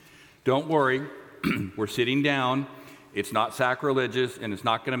Don't worry, we're sitting down. It's not sacrilegious, and it's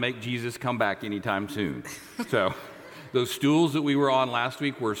not going to make Jesus come back anytime soon. So those stools that we were on last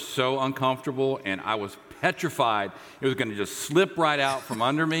week were so uncomfortable, and I was petrified it was going to just slip right out from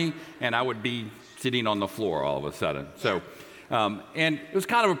under me, and I would be sitting on the floor all of a sudden. So, and it was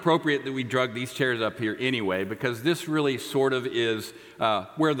kind of appropriate that we drug these chairs up here anyway, because this really sort of is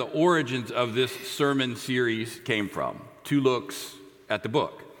where the origins of this sermon series came from. 2 looks at the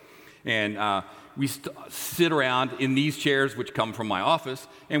book. And we sit around in these chairs, which come from my office,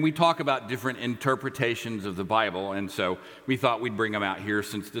 and we talk about different interpretations of the Bible. And so we thought we'd bring them out here,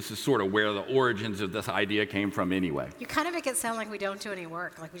 since this is sort of where the origins of this idea came from anyway. You kind of make it sound like we don't do any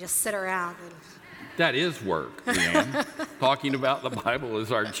work, like we just sit around. That is work, Leanne. Talking about the Bible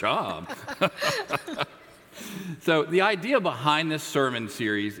is our job. So the idea behind this sermon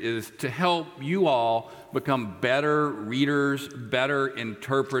series is to help you all become better readers, better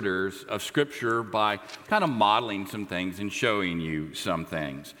interpreters of Scripture by kind of modeling some things and showing you some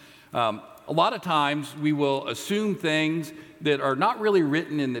things. A lot of times we will assume things that are not really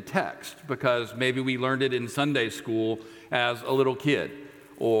written in the text because maybe we learned it in Sunday school as a little kid,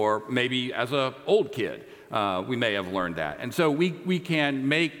 or maybe as an old kid. We may have learned that. And so we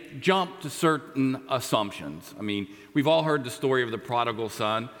can jump to certain assumptions. I mean, we've all heard the story of the prodigal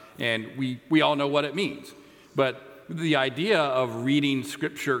son, and we all know what it means. But the idea of reading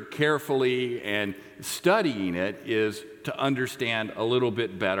Scripture carefully and studying it is to understand a little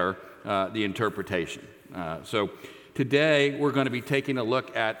bit better the interpretation. So today we're going to be taking a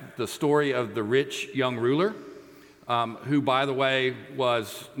look at the story of the rich young ruler, who, by the way,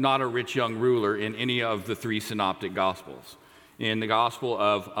 was not a rich young ruler in any of the 3 synoptic Gospels. In the Gospel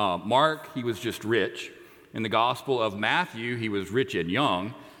of Mark, he was just rich. In the Gospel of Matthew, he was rich and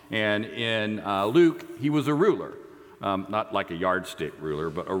young. And in Luke, he was a ruler. Not like a yardstick ruler,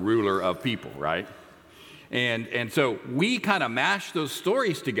 but a ruler of people, right? And so we kind of mash those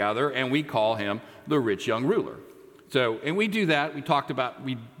stories together, and we call him the rich young ruler. So, and we do that.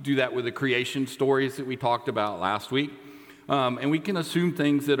 We do that with the creation stories that we talked about last week. And we can assume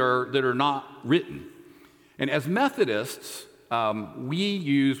things that are not written. And as Methodists, we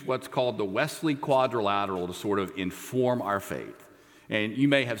use what's called the Wesley Quadrilateral to sort of inform our faith. And you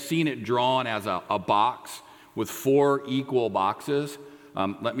may have seen it drawn as a box with 4 equal boxes.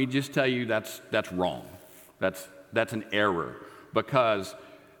 Let me just tell you that's wrong. That's an error, because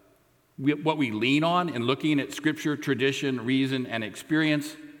what we lean on in looking at Scripture, tradition, reason, and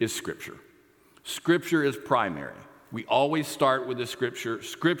experience is Scripture. Scripture is primary. We always start with the Scripture.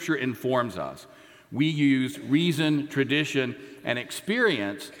 Scripture informs us. We use reason, tradition, and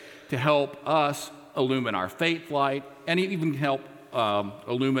experience to help us illumine our faith light, and even help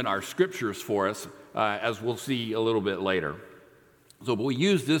illumine our Scriptures for us, as we'll see a little bit later. So we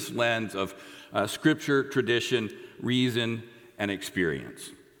use this lens of Scripture, tradition, reason, and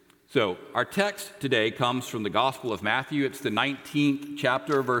experience. So our text today comes from the Gospel of Matthew. It's the 19th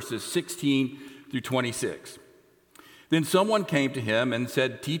chapter, verses 16 through 26. Then someone came to him and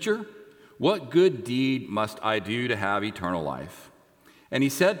said, "Teacher, what good deed must I do to have eternal life?" And he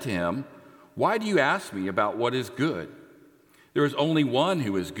said to him, "Why do you ask me about what is good? There is only one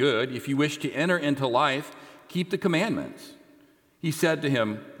who is good. If you wish to enter into life, keep the commandments." He said to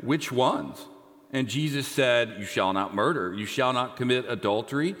him, "Which ones?" And Jesus said, "You shall not murder, you shall not commit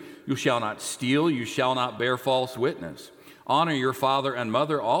adultery, you shall not steal, you shall not bear false witness. Honor your father and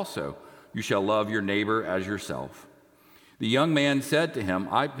mother also. You shall love your neighbor as yourself." The young man said to him,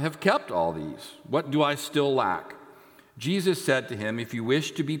 "I have kept all these. What do I still lack?" Jesus said to him, "If you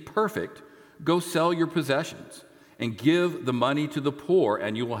wish to be perfect, go sell your possessions and give the money to the poor,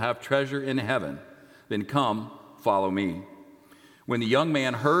 and you will have treasure in heaven. Then come, follow me." When the young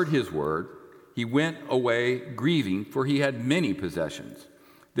man heard his word, he went away grieving, for he had many possessions.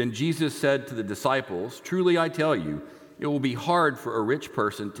 Then Jesus said to the disciples, "Truly I tell you, it will be hard for a rich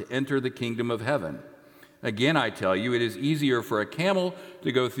person to enter the kingdom of heaven. Again I tell you, it is easier for a camel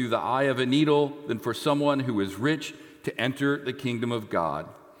to go through the eye of a needle than for someone who is rich to enter the kingdom of God."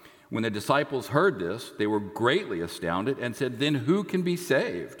 When the disciples heard this, they were greatly astounded and said, "Then who can be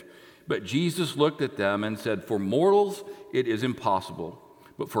saved?" But Jesus looked at them and said, "For mortals it is impossible,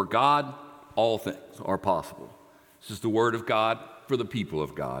 but for God all things are possible." This is the word of God for the people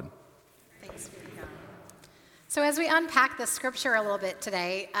of God. Thanks be to God. So as we unpack the Scripture a little bit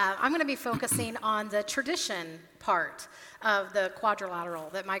today, I'm going to be focusing on the tradition part of the quadrilateral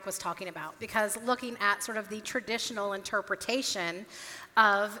that Mike was talking about, because looking at sort of the traditional interpretation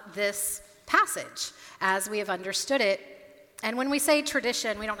of this passage as we have understood it And when we say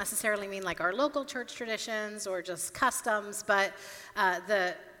tradition, we don't necessarily mean like our local church traditions or just customs, but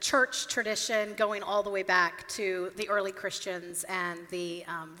the church tradition going all the way back to the early Christians and the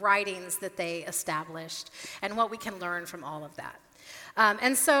writings that they established and what we can learn from all of that.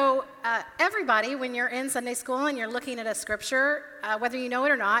 And so everybody, when you're in Sunday school and you're looking at a scripture, whether you know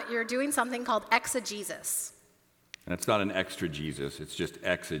it or not, you're doing something called exegesis. And it's not an extra Jesus, it's just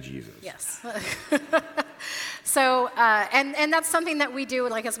exegesis. Yes. So, and that's something that we do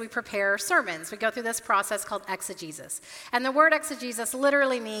like as we prepare sermons. We go through this process called exegesis. And the word exegesis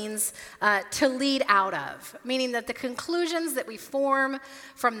literally means to lead out of, meaning that the conclusions that we form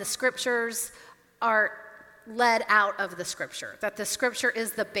from the scriptures are led out of the scripture, that the scripture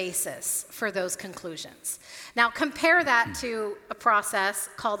is the basis for those conclusions. Now, compare that to a process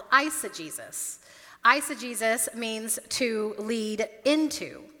called eisegesis. Eisegesis means to lead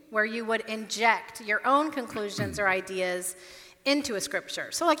into, where you would inject your own conclusions or ideas into a scripture.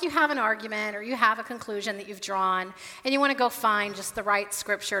 So like you have an argument or you have a conclusion that you've drawn and you want to go find just the right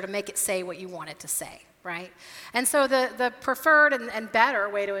scripture to make it say what you want it to say, right? And so the preferred and better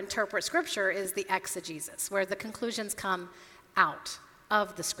way to interpret scripture is the exegesis, where the conclusions come out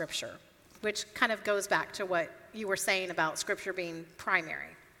of the scripture, which kind of goes back to what you were saying about scripture being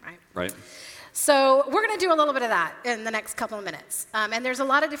primary, right? Right. So we're going to do a little bit of that in the next couple of minutes. And there's a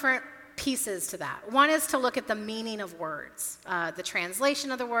lot of different pieces to that. One is to look at the meaning of words, the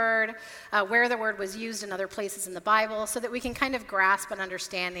translation of the word, where the word was used in other places in the Bible, so that we can kind of grasp an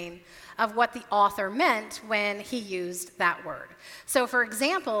understanding of what the author meant when he used that word. So for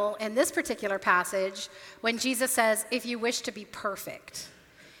example, in this particular passage, when Jesus says, if you wish to be perfect,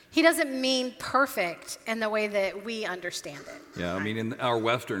 he doesn't mean perfect in the way that we understand it. Yeah, I mean, in our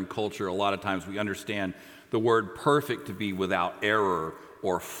Western culture, a lot of times we understand the word perfect to be without error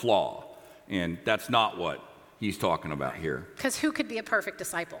or flaw. And that's not what he's talking about here. Because who could be a perfect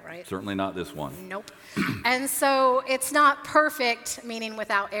disciple, right? Certainly not this one. Nope. And so it's not perfect, meaning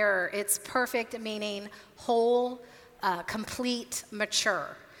without error. It's perfect, meaning whole, complete,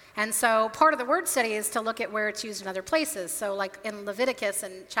 mature. And so part of the word study is to look at where it's used in other places. So like in Leviticus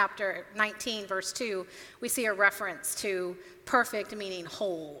in chapter 19, verse 2, we see a reference to perfect meaning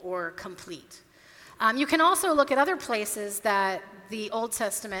whole or complete. You can also look at other places that the Old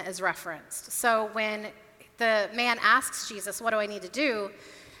Testament is referenced. So when the man asks Jesus, what do I need to do?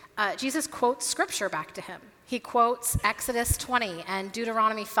 Jesus quotes scripture back to him. He quotes Exodus 20 and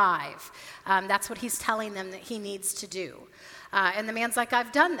Deuteronomy 5. That's what he's telling them that he needs to do. And the man's like,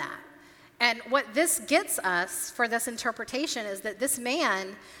 I've done that. And what this gets us for this interpretation is that this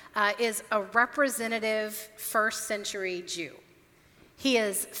man is a representative first century Jew. He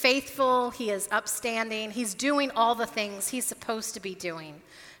is faithful, he is upstanding, he's doing all the things he's supposed to be doing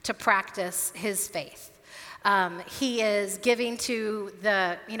to practice his faith. He is giving to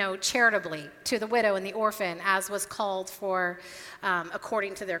the, charitably to the widow and the orphan, as was called for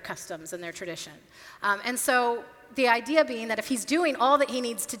according to their customs and their tradition. And so the idea being that if he's doing all that he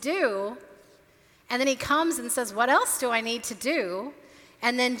needs to do, and then he comes and says, what else do I need to do?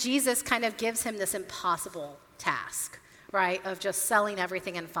 And then Jesus kind of gives him this impossible task, right, of just selling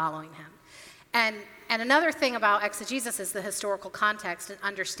everything and following him. And another thing about exegesis is the historical context and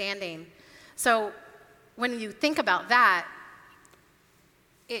understanding. So when you think about that,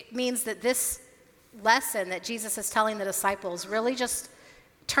 it means that this lesson that Jesus is telling the disciples really just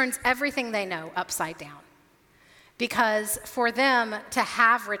turns everything they know upside down. Because for them to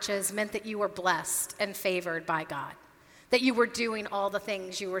have riches meant that you were blessed and favored by God, that you were doing all the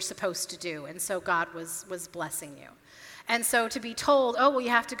things you were supposed to do, and so God was blessing you. And so to be told, oh, well, you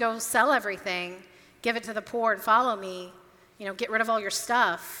have to go sell everything, give it to the poor and follow me, get rid of all your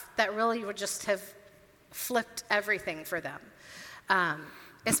stuff, that really would just have flipped everything for them,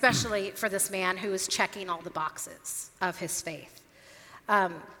 especially for this man who is checking all the boxes of his faith.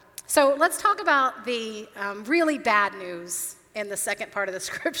 So let's talk about the really bad news in the second part of the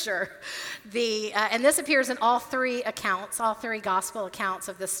scripture. And this appears in all three gospel accounts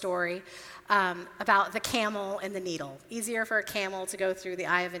of this story, about the camel and the needle. Easier for a camel to go through the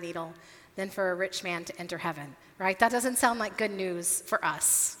eye of a needle than for a rich man to enter heaven, right? That doesn't sound like good news for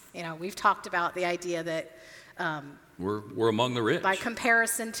us. We've talked about the idea that we're among the rich. By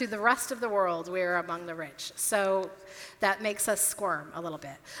comparison to the rest of the world, we're among the rich. So that makes us squirm a little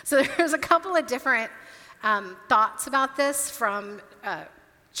bit. So there's a couple of different thoughts about this from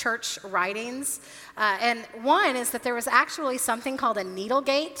church writings. And one is that there was actually something called a needle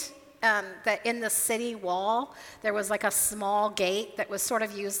gate that in the city wall, there was like a small gate that was sort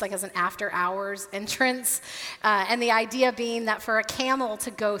of used like as an after hours entrance. And the idea being that for a camel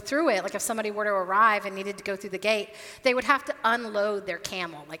to go through it, like if somebody were to arrive and needed to go through the gate, they would have to unload their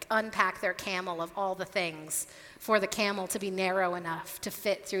camel, like unpack their camel of all the things for the camel to be narrow enough to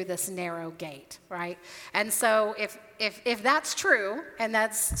fit through this narrow gate, right? And so if that's true, and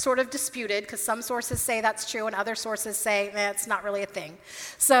that's sort of disputed, because some sources say that's true and other sources say that's not really a thing.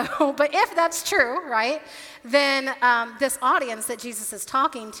 So, but if that's true, right, then this audience that Jesus is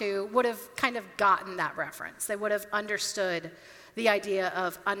talking to would have kind of gotten that reference. They would have understood the idea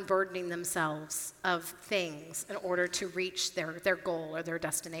of unburdening themselves of things in order to reach their goal or their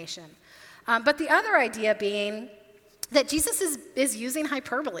destination. But the other idea being that Jesus is using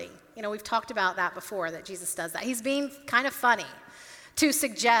hyperbole. You know, we've talked about that before, that Jesus does that. He's being kind of funny to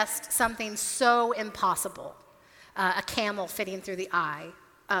suggest something so impossible, a camel fitting through the eye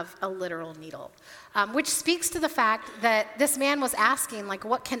of a literal needle, which speaks to the fact that this man was asking, like,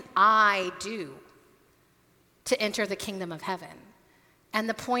 what can I do to enter the kingdom of heaven? And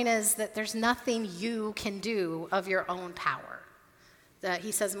the point is that there's nothing you can do of your own power. That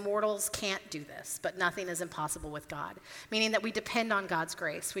he says mortals can't do this, but nothing is impossible with God, meaning that we depend on God's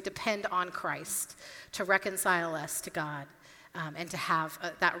grace. We depend on Christ to reconcile us to God and to have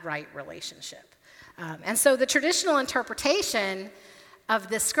that right relationship. And so the traditional interpretation of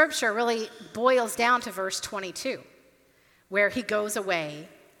this scripture really boils down to verse 22, where he goes away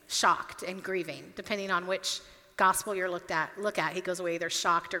shocked and grieving, depending on which gospel you're look at. He goes away either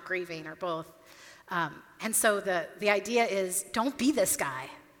shocked or grieving or both. And so the idea is, don't be this guy.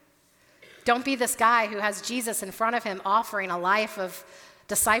 Don't be this guy who has Jesus in front of him offering a life of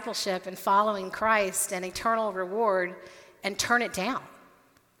discipleship and following Christ and eternal reward, and turn it down.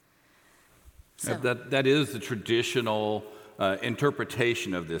 So. That is the traditional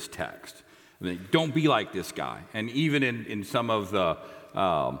interpretation of this text. I mean, don't be like this guy. And even in some of the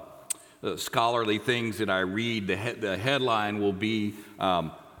scholarly things that I read, the headline will be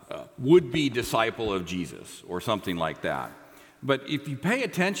would-be disciple of Jesus or something like that. But if you pay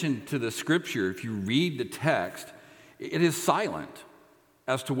attention to the scripture, if you read the text, it is silent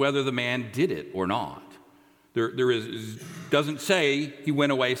as to whether the man did it or not. There doesn't say he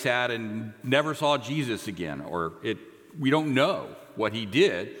went away sad and never saw Jesus again, we don't know what he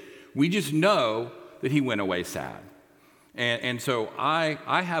did. We just know that he went away sad. And so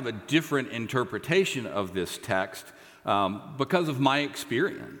I have a different interpretation of this text because of my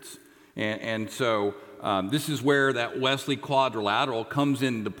experience. And so this is where that Wesley quadrilateral comes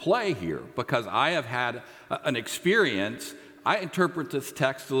into play here, because I have had an experience. I interpret this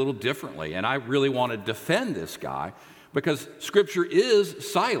text a little differently, and I really want to defend this guy because Scripture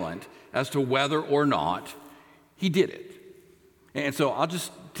is silent as to whether or not he did it. And so I'll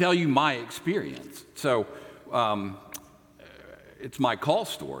just tell you my experience. So it's my call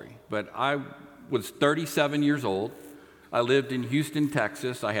story, but I was 37 years old. I lived in Houston,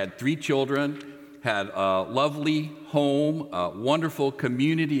 Texas. I had 3 children, had a lovely home, a wonderful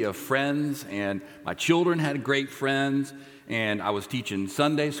community of friends, and my children had great friends. And I was teaching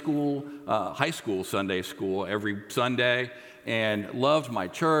Sunday school, high school Sunday school every Sunday, and loved my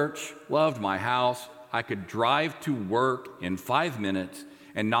church, loved my house. I could drive to work in 5 minutes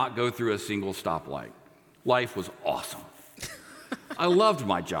and not go through a single stoplight. Life was awesome. I loved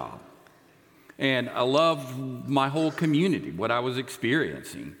my job. And I loved my whole community, what I was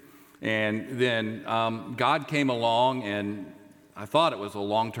experiencing. And then God came along, and I thought it was a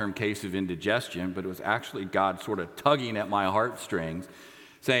long-term case of indigestion, but it was actually God sort of tugging at my heartstrings,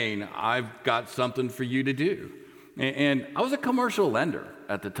 saying, I've got something for you to do. And I was a commercial lender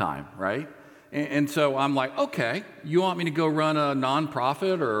at the time, right? And so I'm like, okay, you want me to go run a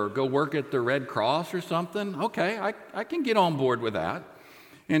nonprofit or go work at the Red Cross or something? Okay, I can get on board with that.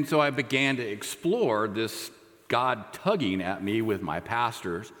 And so I began to explore this God tugging at me with my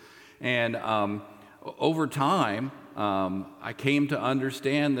pastors. And over time, I came to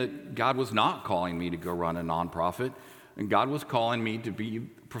understand that God was not calling me to go run a nonprofit, and God was calling me to be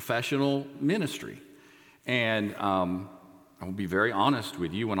professional ministry. And I will be very honest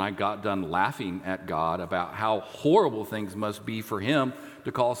with you, when I got done laughing at God about how horrible things must be for him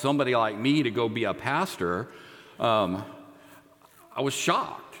to call somebody like me to go be a pastor, I was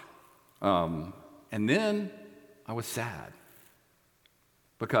shocked. And then I was sad,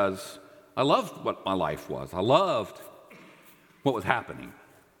 because I loved what my life was. I loved what was happening.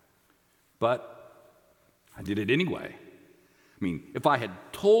 But I did it anyway. I mean, if I had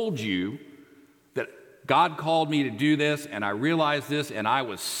told you that God called me to do this, and I realized this, and I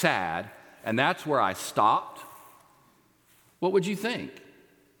was sad, and that's where I stopped, what would you think?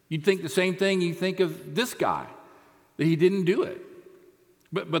 You'd think the same thing you think of this guy, that he didn't do it.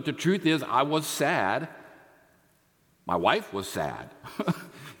 But the truth is, I was sad. My wife was sad.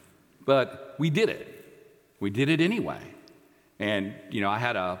 But we did it. We did it anyway. And, I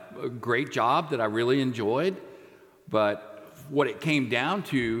had a great job that I really enjoyed. But what it came down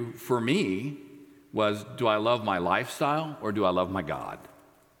to for me was, do I love my lifestyle or do I love my God?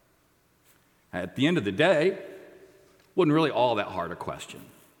 At the end of the day, it wasn't really all that hard a question.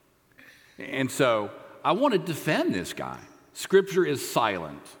 And so I want to defend this guy. Scripture is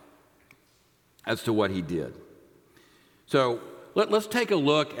silent as to what he did. So let's take a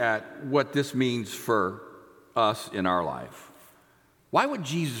look at what this means for us in our life. Why would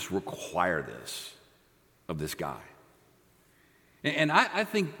Jesus require this of this guy? And I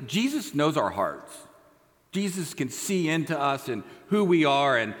think Jesus knows our hearts. Jesus can see into us and who we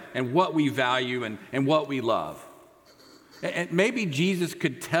are and what we value and what we love. And maybe Jesus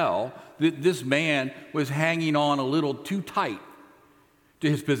could tell that this man was hanging on a little too tight to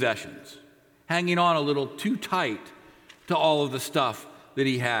his possessions, hanging on a little too tight to all of the stuff that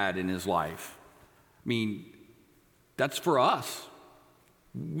he had in his life. I mean, that's for us.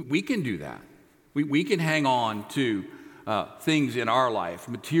 We can do that. We can hang on to things in our life,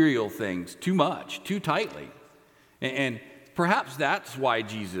 material things, too much, too tightly. And perhaps that's why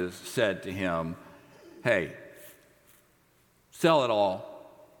Jesus said to him, hey, sell it all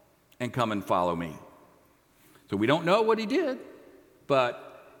and come and follow me. So we don't know what he did, but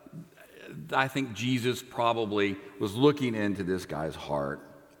I think Jesus probably was looking into this guy's heart.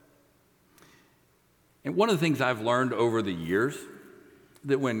 And one of the things I've learned over the years,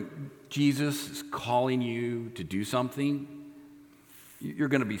 that when Jesus is calling you to do something, you're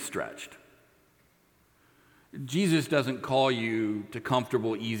going to be stretched. Jesus doesn't call you to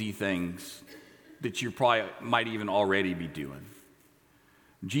comfortable, easy things that you probably might even already be doing.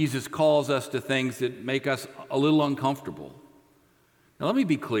 Jesus calls us to things that make us a little uncomfortable. Now, let me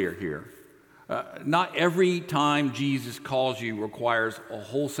be clear here. Not every time Jesus calls you requires a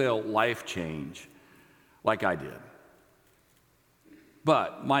wholesale life change like I did.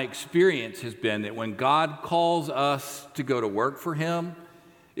 But my experience has been that when God calls us to go to work for him,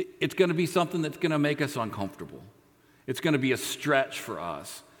 it's going to be something that's going to make us uncomfortable. It's going to be a stretch for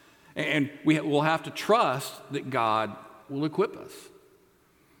us. And we'll have to trust that God will equip us.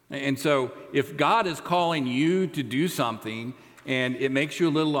 And so if God is calling you to do something and it makes you a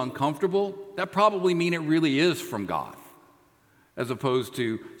little uncomfortable, that probably means it really is from God, as opposed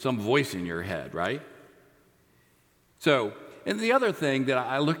to some voice in your head, right? So, and the other thing that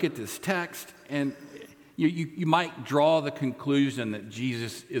I look at this text, and you might draw the conclusion that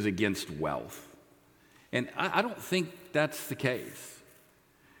Jesus is against wealth. And I don't think that's the case.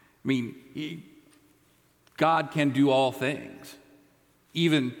 I mean, God can do all things,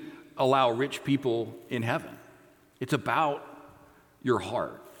 even allow rich people in heaven. It's about your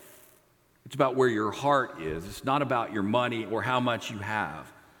heart. It's about where your heart is. It's not about your money or how much you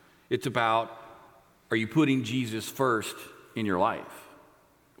have. It's about, are you putting Jesus first in your life?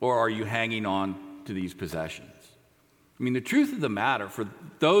 Or are you hanging on to these possessions? I mean, the truth of the matter, for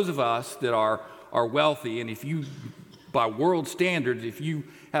those of us that are wealthy, and if you, by world standards, if you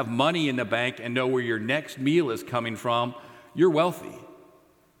have money in the bank and know where your next meal is coming from, you're wealthy.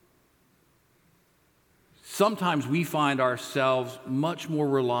 Sometimes we find ourselves much more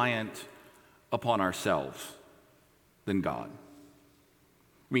reliant upon ourselves than God.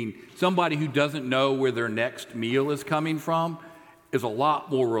 I mean, somebody who doesn't know where their next meal is coming from is a lot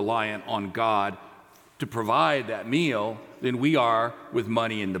more reliant on God to provide that meal than we are with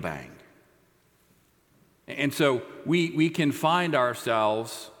money in the bank. And so we can find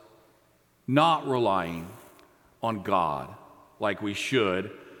ourselves not relying on God like we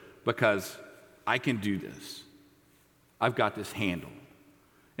should, because I can do this. I've got this handled.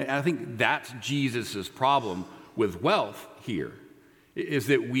 And I think that's Jesus' problem with wealth here, is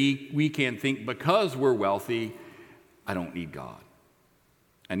that we can think because we're wealthy, I don't need God.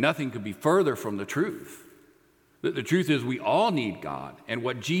 And nothing could be further from the truth. The truth is we all need God. And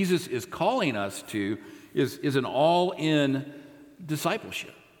what Jesus is calling us to is an all-in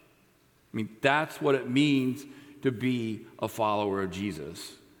discipleship. I mean, that's what it means to be a follower of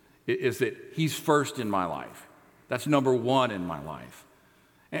Jesus, is that he's first in my life. That's number one in my life.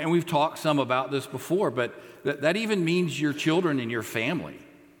 And we've talked some about this before, but that even means your children and your family.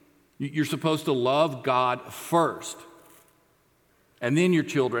 You're supposed to love God first, and then your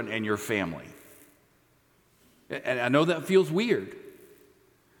children and your family. And I know that feels weird,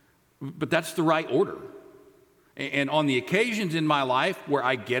 but that's the right order. And on the occasions in my life where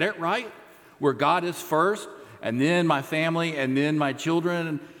I get it right, where God is first, and then my family, and then my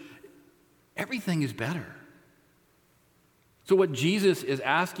children, everything is better. So what Jesus is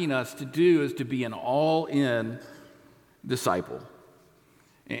asking us to do is to be an all-in disciple.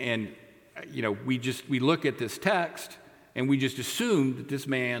 And we look at this text and we just assume that this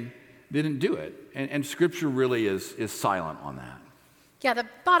man didn't do it. And Scripture really is silent on that. Yeah, the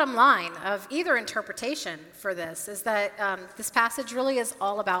bottom line of either interpretation for this is that this passage really is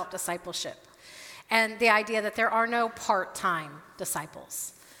all about discipleship and the idea that there are no part-time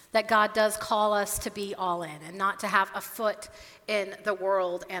disciples, that God does call us to be all in and not to have a foot in the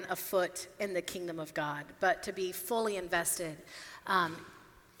world and a foot in the kingdom of God, but to be fully invested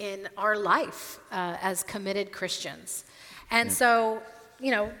in our life as committed Christians. And so,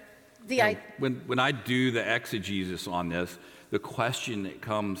 when I do the exegesis on this, the question that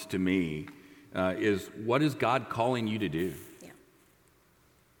comes to me is, what is God calling you to do? Yeah.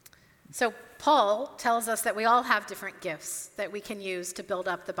 So Paul tells us that we all have different gifts that we can use to build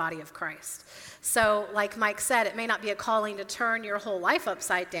up the body of Christ. So like Mike said, it may not be a calling to turn your whole life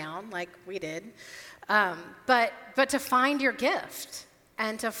upside down like we did, but to find your gift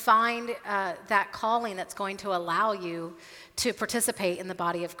and to find that calling that's going to allow you to participate in the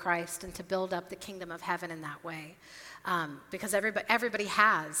body of Christ and to build up the kingdom of heaven in that way. Because everybody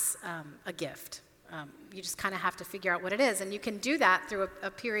has a gift. You just kind of have to figure out what it is. And you can do that through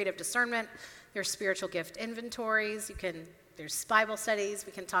a period of discernment. There's spiritual gift inventories. There's Bible studies.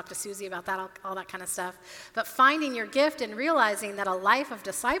 We can talk to Susie about that, all that kind of stuff. But finding your gift and realizing that a life of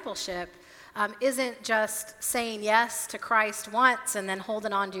discipleship isn't just saying yes to Christ once and then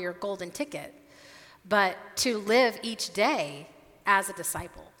holding on to your golden ticket, but to live each day as a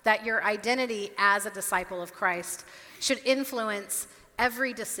disciple. That your identity as a disciple of Christ should influence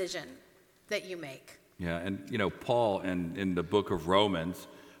every decision that you make. Yeah, and Paul in the book of Romans,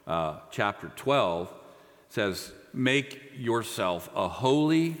 chapter 12, says, make yourself a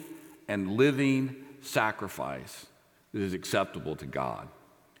holy and living sacrifice that is acceptable to God.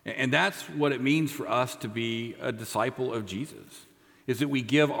 And that's what it means for us to be a disciple of Jesus, is that we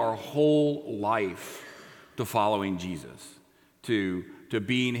give our whole life to following Jesus, to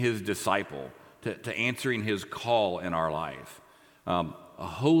being his disciple, to answering his call in our life. A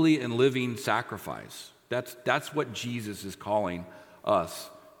holy and living sacrifice. That's what Jesus is calling us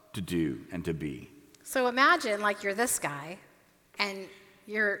to do and to be. So imagine like you're this guy and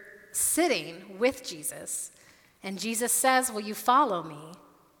you're sitting with Jesus and Jesus says, will you follow me?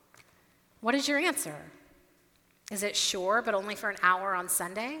 What is your answer? Is it sure, but only for an hour on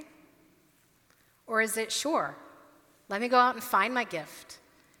Sunday? Or is it sure? Let me go out and find my gift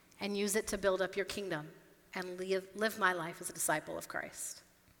and use it to build up your kingdom and live my life as a disciple of Christ.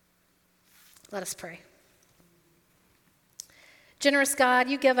 Let us pray. Generous God,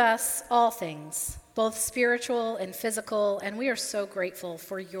 you give us all things, both spiritual and physical, and we are so grateful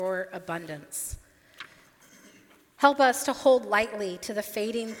for your abundance. Help us to hold lightly to the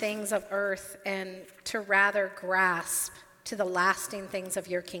fading things of earth and to rather grasp to the lasting things of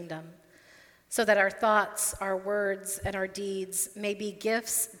your kingdom, so that our thoughts, our words, and our deeds may be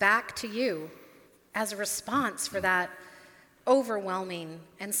gifts back to you as a response for that overwhelming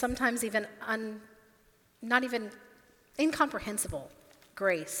and sometimes even not even incomprehensible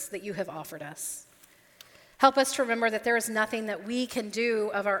grace that you have offered us. Help us to remember that there is nothing that we can do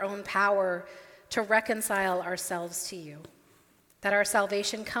of our own power to reconcile ourselves to you, that our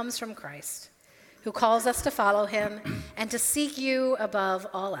salvation comes from Christ, who calls us to follow him and to seek you above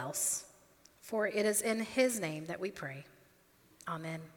all else. For it is in his name that we pray. Amen.